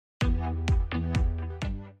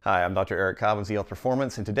Hi, I'm Dr. Eric Cobb of ZL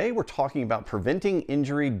Performance, and today we're talking about preventing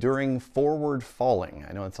injury during forward falling.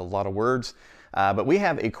 I know it's a lot of words, but we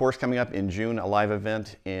have a course coming up in June, a live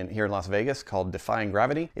event here in Las Vegas called Defying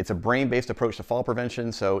Gravity. It's a brain-based approach to fall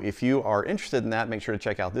prevention, so if you are interested in that, make sure to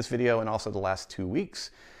check out this video and also the last 2 weeks.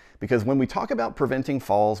 Because when we talk about preventing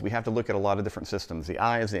falls, we have to look at a lot of different systems. The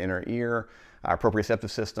eyes, the inner ear, our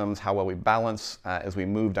proprioceptive systems, how well we balance as we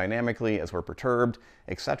move dynamically, as we're perturbed,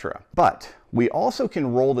 etc. But we also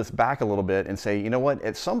can roll this back a little bit and say, you know what,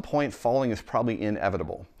 at some point falling is probably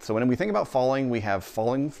inevitable. So when we think about falling, we have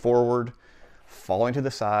falling forward, falling to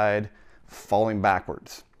the side, falling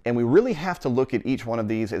backwards. And we really have to look at each one of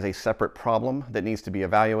these as a separate problem that needs to be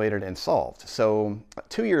evaluated and solved. So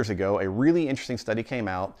 2 years ago, a really interesting study came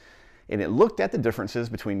out, and it looked at the differences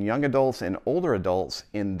between young adults and older adults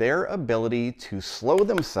in their ability to slow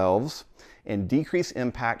themselves and decrease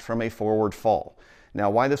impact from a forward fall. Now,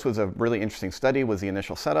 why this was a really interesting study was the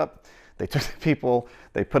initial setup. They took the people,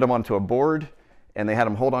 they put them onto a board, and they had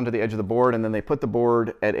them hold onto the edge of the board, and then they put the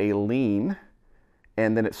board at a lean,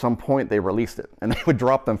 and then at some point they released it, and they would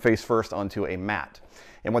drop them face first onto a mat.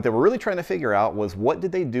 And what they were really trying to figure out was, what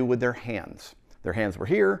did they do with their hands? Their hands were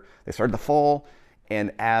here, they started to fall,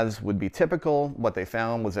 and as would be typical, what they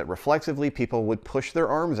found was that reflexively people would push their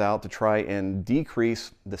arms out to try and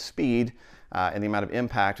decrease the speed and the amount of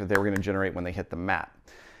impact that they were going to generate when they hit the mat.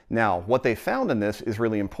 Now, what they found in this is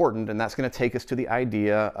really important, and that's going to take us to the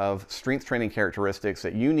idea of strength training characteristics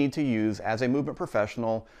that you need to use as a movement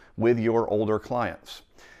professional with your older clients.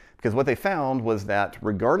 Because what they found was that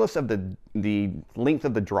regardless of the length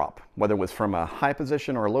of the drop, whether it was from a high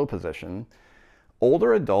position or a low position,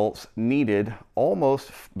 older adults needed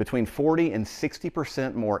almost between 40 and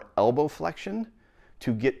 60% more elbow flexion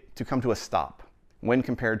to come to a stop when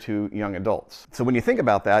compared to young adults. So when you think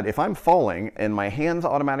about that, if I'm falling and my hands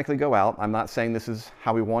automatically go out, I'm not saying this is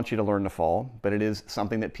how we want you to learn to fall, but it is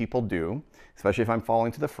something that people do, especially if I'm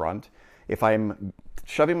falling to the front. If I'm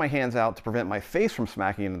shoving my hands out to prevent my face from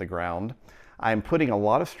smacking into the ground, I'm putting a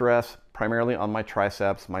lot of stress primarily on my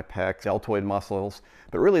triceps, my pecs, deltoid muscles,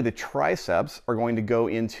 but really the triceps are going to go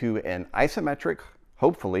into an isometric,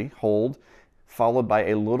 hopefully, hold, followed by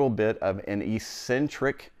a little bit of an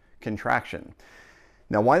eccentric contraction.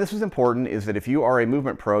 Now, why this is important is that if you are a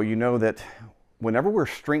movement pro, you know that whenever we're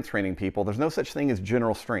strength training people, there's no such thing as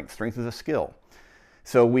general strength. Strength is a skill.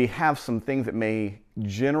 So we have some things that may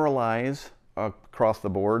generalize across the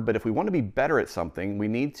board, but if we want to be better at something, we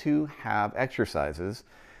need to have exercises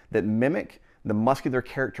that mimic the muscular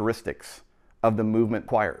characteristics of the movement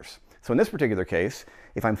requires. So in this particular case,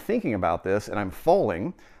 if I'm thinking about this and I'm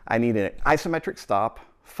falling, I need an isometric stop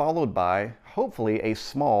followed by hopefully a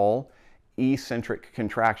small eccentric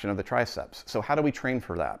contraction of the triceps. So how do we train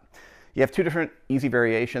for that? You have two different easy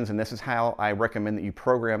variations, and this is how I recommend that you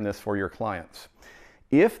program this for your clients.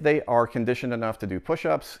 If they are conditioned enough to do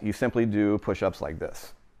push-ups, you simply do push-ups like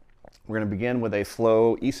this. We're going to begin with a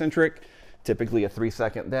slow eccentric, typically a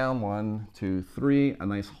 3-second down, 1, 2, 3, a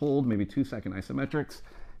nice hold, maybe 2-second isometrics,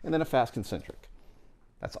 and then a fast concentric.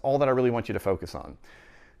 That's all that I really want you to focus on.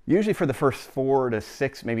 Usually for the first 4 to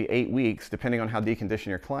 6, maybe 8 weeks, depending on how deconditioned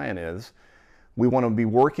your client is, we want to be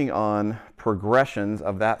working on progressions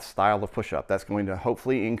of that style of push-up. That's going to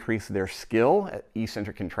hopefully increase their skill at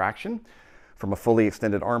eccentric contraction from a fully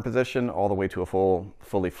extended arm position all the way to a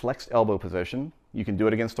fully flexed elbow position. You can do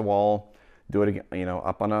it against a wall, do it,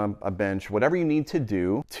 up on a bench, whatever you need to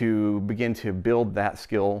do to begin to build that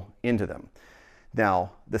skill into them.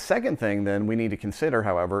 Now, the second thing then we need to consider,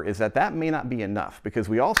 however, is that that may not be enough, because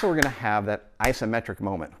we also are going to have that isometric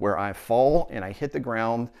moment where I fall and I hit the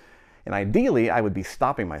ground, and ideally I would be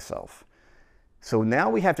stopping myself. So now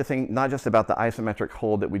we have to think not just about the isometric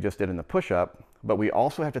hold that we just did in the push-up, but we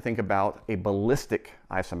also have to think about a ballistic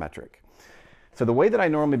isometric. So the way that I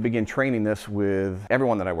normally begin training this with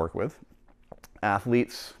everyone that I work with,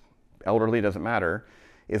 athletes, elderly, doesn't matter,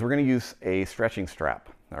 is we're going to use a stretching strap,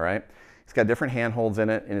 all right? It's got different handholds in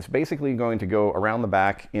it, and it's basically going to go around the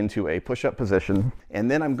back into a push-up position, and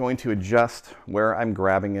then I'm going to adjust where I'm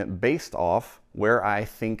grabbing it based off where I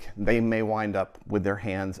think they may wind up with their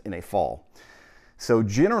hands in a fall. So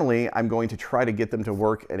generally, I'm going to try to get them to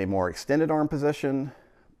work at a more extended arm position,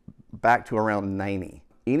 back to around 90.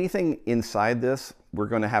 Anything inside this, we're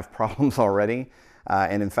going to have problems already.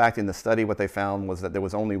 And in fact, in the study, what they found was that there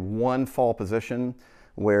was only one fall position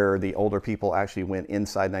where the older people actually went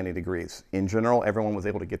inside 90 degrees. In general, everyone was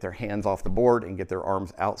able to get their hands off the board and get their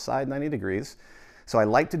arms outside 90 degrees. So I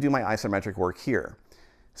like to do my isometric work here.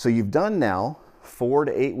 So you've done now 4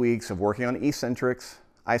 to 8 weeks of working on eccentrics,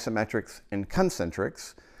 isometrics, and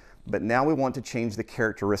concentrics, but now we want to change the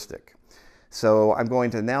characteristic. So I'm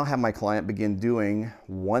going to now have my client begin doing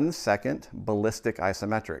 1 second ballistic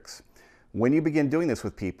isometrics. When you begin doing this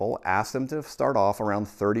with people, ask them to start off around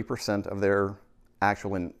 30% of their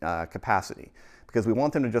actual capacity, because we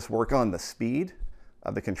want them to just work on the speed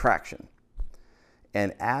of the contraction.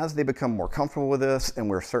 And as they become more comfortable with this and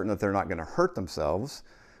we're certain that they're not going to hurt themselves,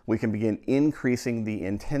 we can begin increasing the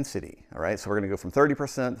intensity. All right, so we're going to go from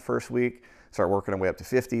 30% the first week, start working our way up to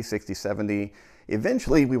 50, 60, 70.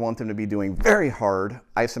 Eventually, we want them to be doing very hard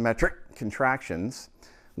isometric contractions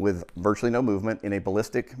with virtually no movement in a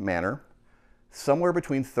ballistic manner, somewhere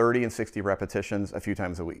between 30 and 60 repetitions a few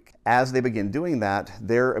times a week. As they begin doing that,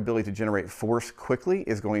 their ability to generate force quickly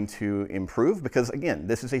is going to improve, because again,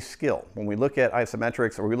 this is a skill. When we look at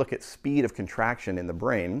isometrics, or we look at speed of contraction in the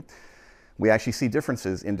brain, we actually see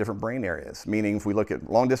differences in different brain areas. Meaning, if we look at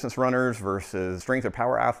long distance runners versus strength or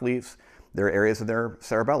power athletes, there are areas of their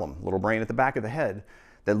cerebellum, little brain at the back of the head,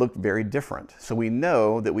 that look very different. So we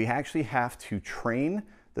know that we actually have to train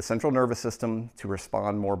the central nervous system to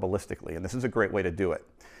respond more ballistically, and this is a great way to do it.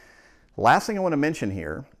 Last thing I want to mention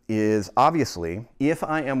here is, obviously, if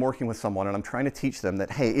I am working with someone and I'm trying to teach them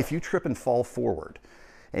that, hey, if you trip and fall forward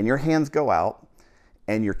and your hands go out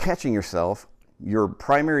and you're catching yourself, your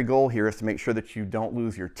primary goal here is to make sure that you don't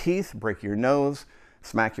lose your teeth, break your nose,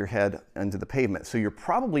 smack your head into the pavement. So you're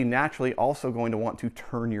probably naturally also going to want to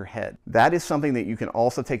turn your head. That is something that you can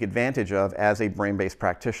also take advantage of as a brain-based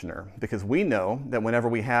practitioner, because we know that whenever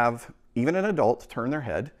we have even an adult turn their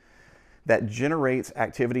head, that generates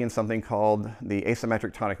activity in something called the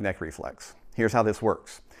asymmetric tonic neck reflex. Here's how this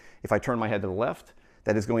works. If I turn my head to the left,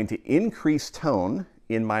 that is going to increase tone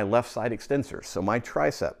in my left side extensors, so my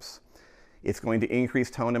triceps. It's going to increase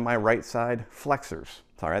tone in my right side flexors.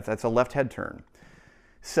 All right, that's a left head turn.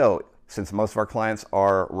 So, since most of our clients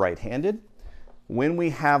are right-handed, when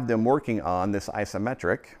we have them working on this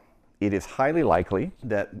isometric, it is highly likely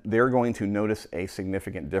that they're going to notice a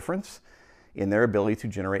significant difference in their ability to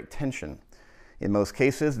generate tension. In most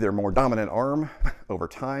cases, their more dominant arm, over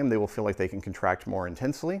time, they will feel like they can contract more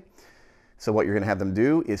intensely. So what you're going to have them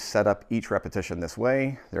do is set up each repetition this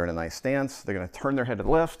way. They're in a nice stance. They're going to turn their head to the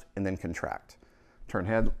left and then contract. Turn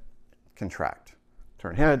head, contract.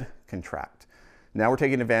 Turn head, contract. Now we're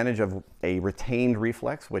taking advantage of a retained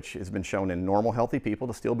reflex, which has been shown in normal, healthy people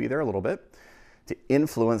to still be there a little bit, to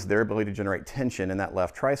influence their ability to generate tension in that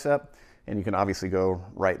left tricep. And you can obviously go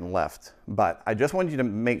right and left. But I just wanted you to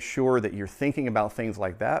make sure that you're thinking about things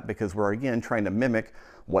like that, because we're, again, trying to mimic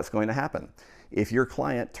what's going to happen. If your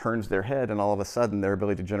client turns their head and all of a sudden their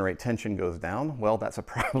ability to generate tension goes down, well, that's a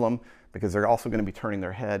problem, because they're also going to be turning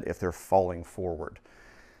their head if they're falling forward.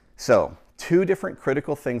 So, 2 different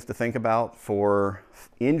critical things to think about for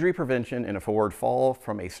injury prevention in a forward fall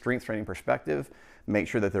from a strength training perspective. Make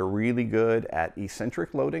sure that they're really good at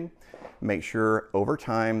eccentric loading. Make sure over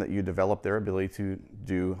time that you develop their ability to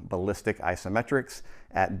do ballistic isometrics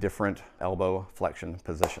at different elbow flexion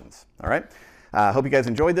positions. All right. I hope you guys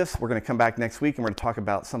enjoyed this. We're going to come back next week and we're going to talk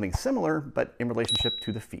about something similar, but in relationship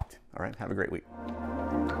to the feet. All right. Have a great week.